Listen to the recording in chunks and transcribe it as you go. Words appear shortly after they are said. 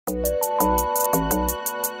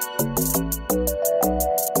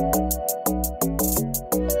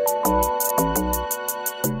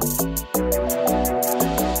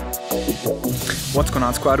What's going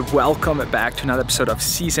on, squad? Welcome back to another episode of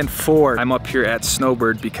season 4. I'm up here at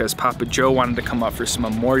SNOWBIRd because Papa Joe wanted to come up for some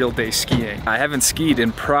Memorial Day skiing. I haven't skied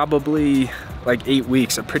in probably like 8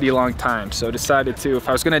 weeks, a pretty long time. So decided to, if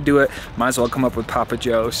I was gonna do it, might as well come up with Papa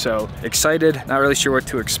Joe. So excited, not really sure what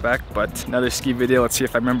to expect, but another ski video. Let's see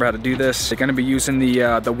if I remember how to do this. They're gonna be using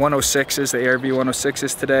the 106s, the ARV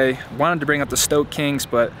 106s today. Wanted to bring out the Stoke Kings,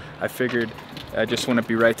 but I figured I just wouldn't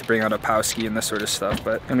be right to bring out a POW ski and this sort of stuff.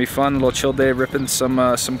 But gonna be fun, a little chill day, ripping some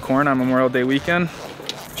corn on Memorial Day weekend.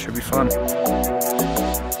 Should be fun.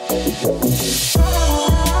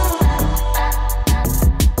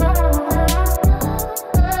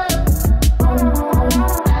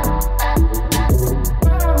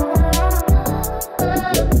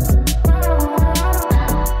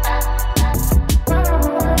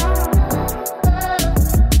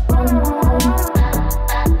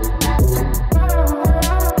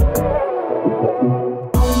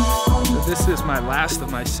 This is my last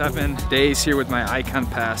of my 7 days here with my Icon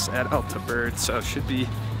Pass at Bird, so it should be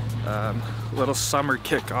a little summer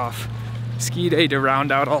kickoff ski day to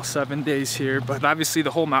round out all 7 days here. But obviously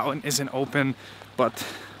the whole mountain isn't open, but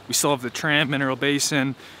we still have the Tram, Mineral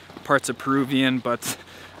Basin, parts of Peruvian, but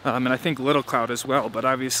and I think Little Cloud as well. But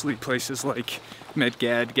obviously places like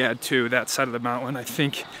Medgad, Gad 2, that side of the mountain I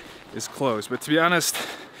think is closed. But to be honest,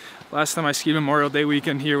 last time I skied Memorial Day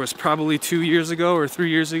weekend here was probably 2 years ago or 3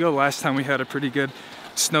 years ago. Last time we had a pretty good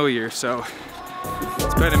snow year, so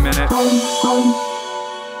it's been a minute.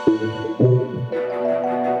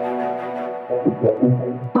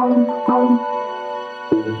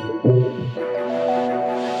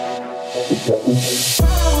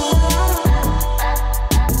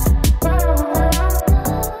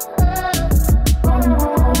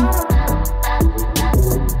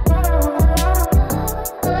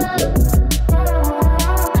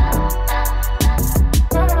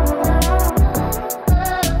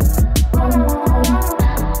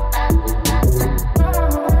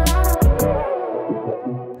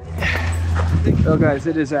 So guys,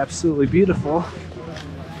 it is absolutely beautiful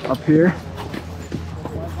up here.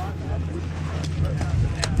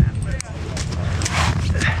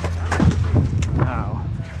 Wow.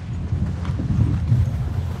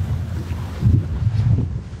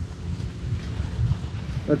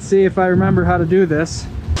 Let's see if I remember how to do this.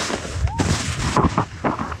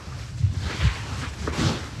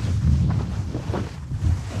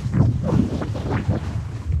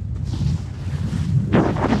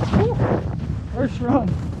 First run.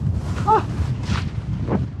 Ah.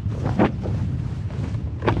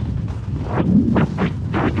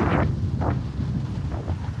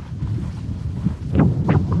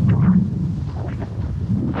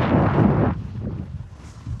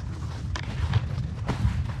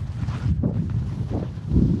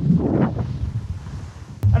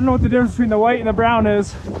 I don't know what the difference between the white and the brown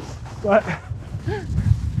is, but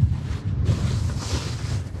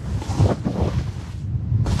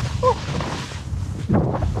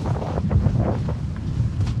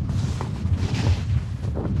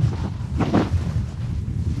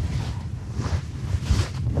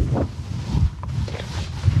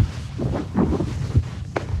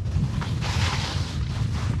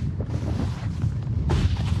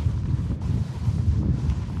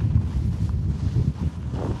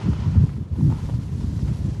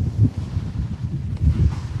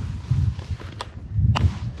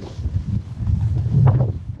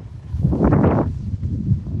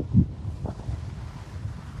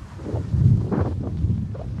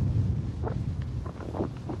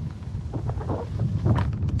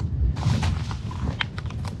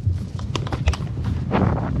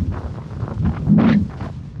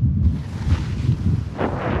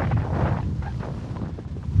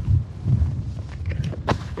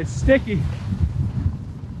it's sticky.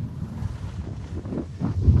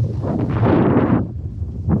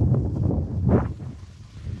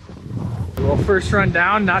 Well, first run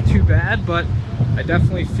down, not too bad, but I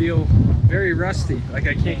definitely feel very rusty. Like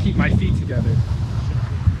I can't keep my feet together.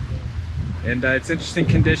 And it's interesting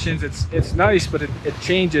conditions. It's nice, but it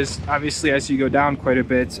changes obviously as you go down quite a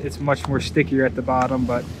bit. It's much more stickier at the bottom,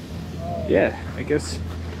 but yeah, I guess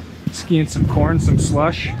skiing some corn, some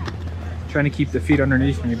slush. Trying to keep the feet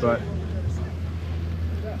underneath me, but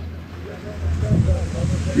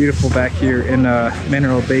beautiful back here in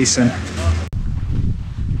Mineral Basin.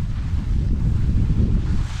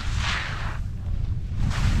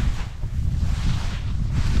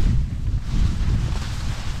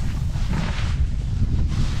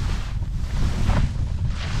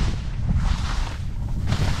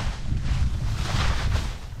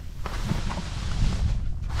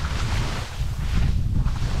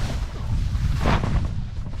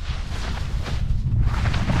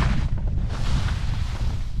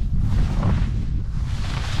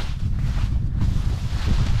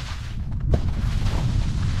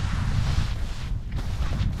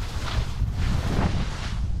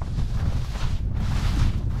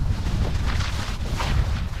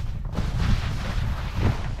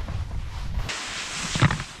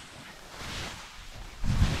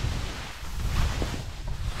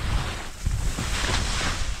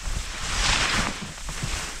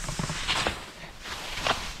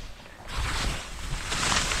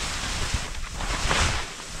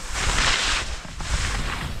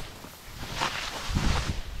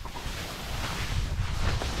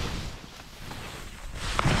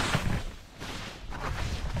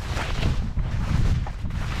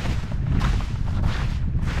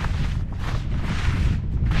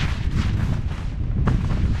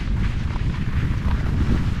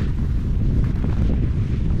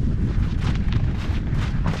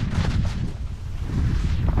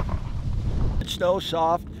 snow,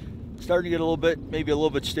 soft. Starting to get a little bit, maybe a little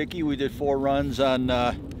bit sticky. We did 4 runs on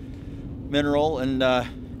mineral, and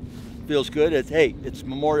feels good. Hey, it's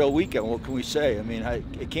Memorial Weekend. What can we say? I mean,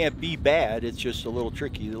 it can't be bad. It's just a little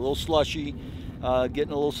tricky, a little slushy,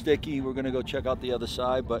 getting a little sticky. We're gonna go check out the other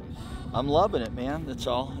side, but I'm loving it, man. That's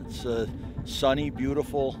all. It's sunny,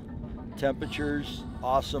 beautiful temperatures,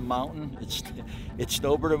 awesome mountain. It's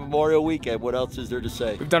Snowbird and Memorial Weekend. What else is there to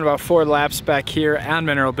say? We've done about 4 laps back here on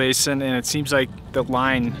Mineral Basin, and it seems like the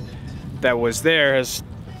line that was there has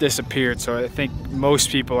disappeared. So I think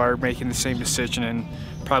most people are making the same decision and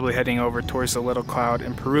probably heading over towards the Little Cloud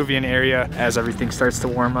and Peruvian area as everything starts to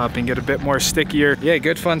warm up and get a bit more stickier. Yeah,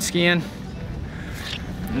 good fun skiing.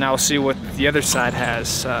 Now we'll see what the other side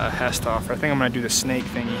has to offer. I think I'm gonna do the snake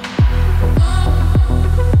thingy.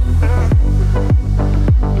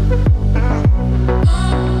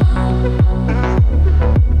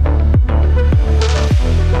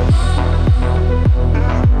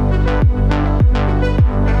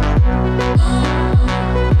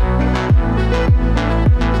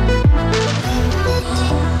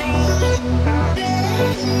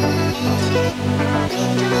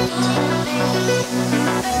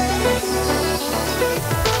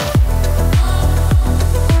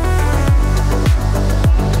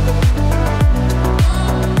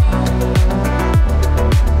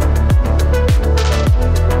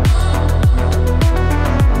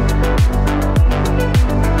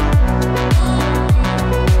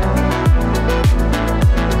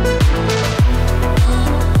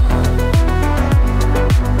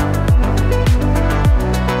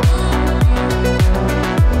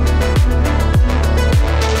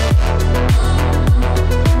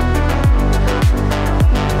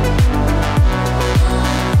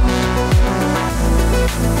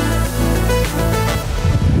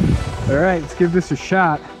 All right, let's give this a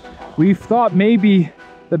shot. We thought maybe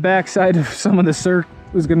the backside of some of the cirque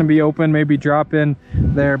was gonna be open, maybe drop in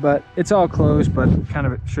there, but it's all closed, but kind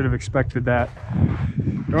of should have expected that.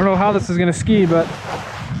 Don't know how this is gonna ski, but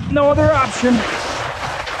no other option.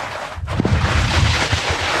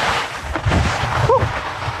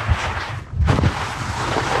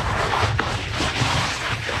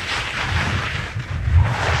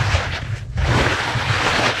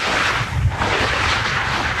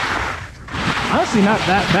 Honestly, not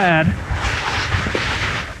that bad.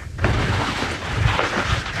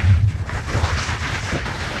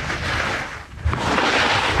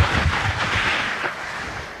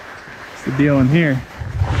 What's the deal in here?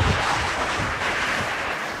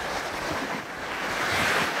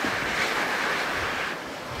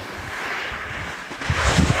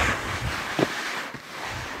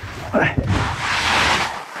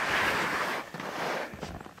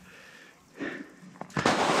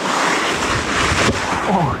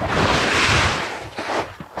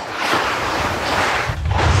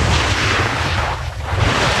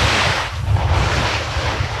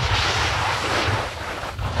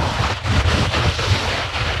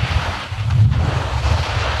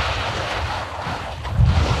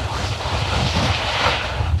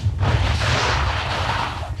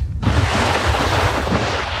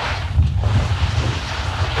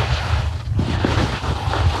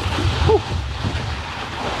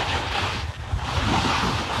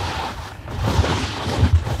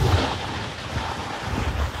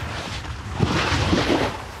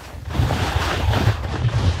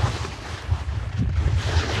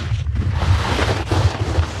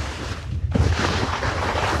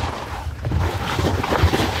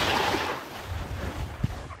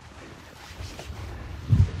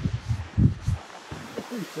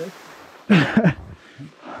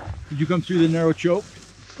 Did you come through the narrow choke?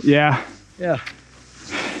 Yeah. Yeah.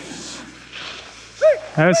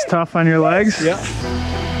 That was tough on your legs. Yeah.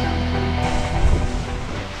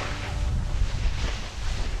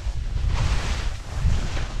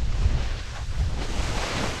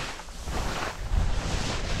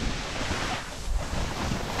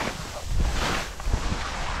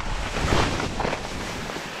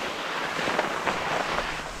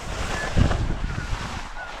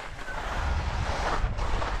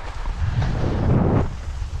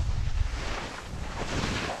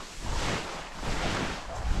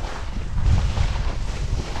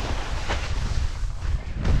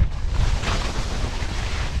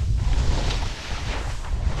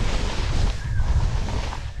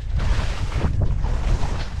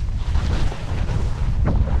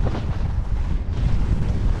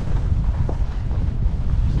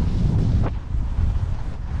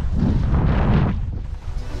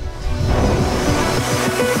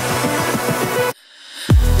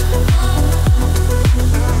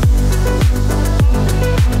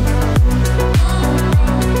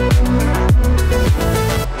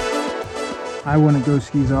 I wouldn't go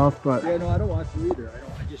skis off, but yeah, no, I don't want to either.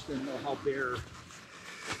 I just didn't know how bare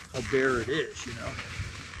it is, you know.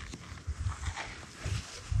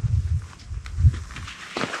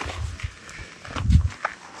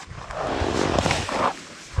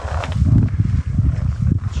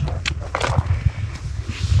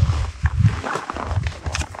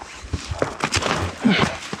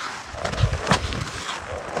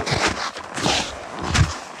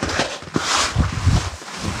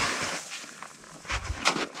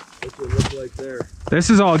 this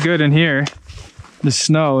is all good in here. The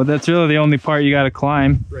snow, that's really the only part you got to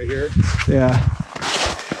climb. Right here? Yeah.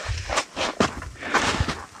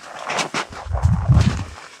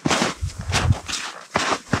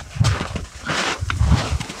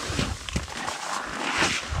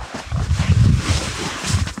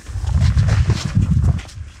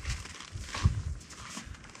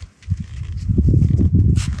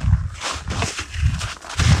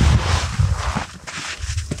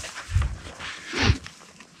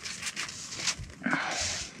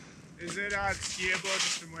 Is it skiable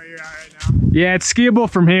just from where you're at right now? Yeah, it's skiable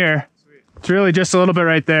from here. Sweet. It's really just a little bit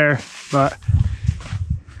right there, but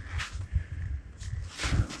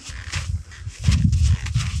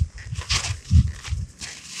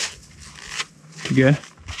you good?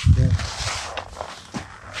 Yeah.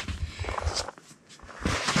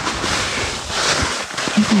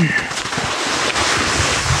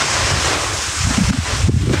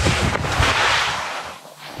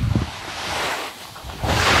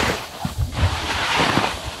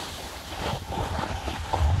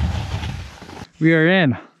 We are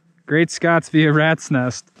in Great Scots via Rat's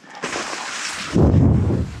Nest.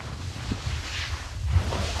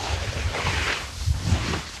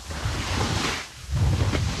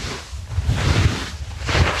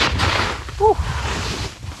 Woo.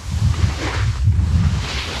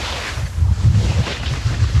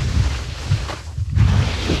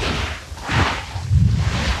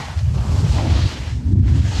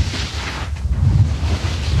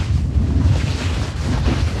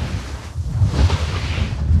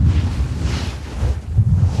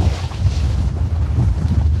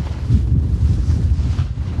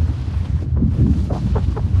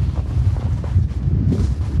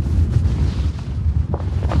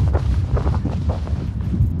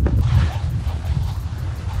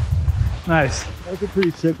 Nice. That's a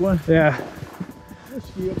pretty sick one. Yeah. It's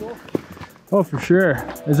skiable. Oh, for sure.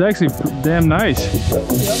 It's actually damn nice.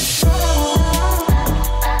 Yep.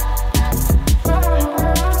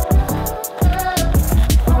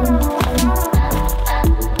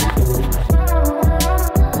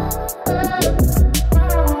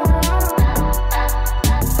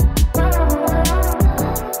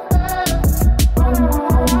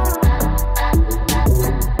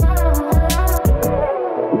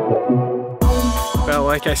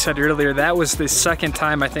 Like I said earlier, that was the second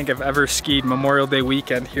time I think I've ever skied Memorial Day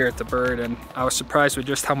weekend here at the Bird, and I was surprised with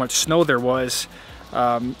just how much snow there was,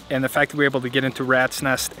 and the fact that we were able to get into Rat's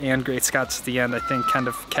Nest and Great Scots at the end, I think kind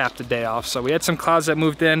of capped the day off. So we had some clouds that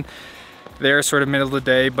moved in there sort of middle of the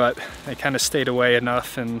day, but they kind of stayed away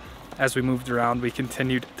enough, and as we moved around we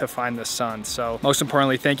continued to find the sun. So most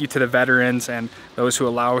importantly, thank you to the veterans and those who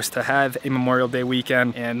allow us to have a Memorial Day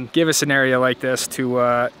weekend and give us an area like this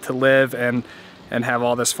to live and have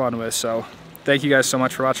all this fun with. So thank you guys so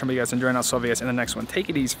much for watching. Hope you guys enjoyed, and I'll see you guys in the next one. Take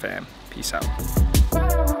it easy, fam. Peace out.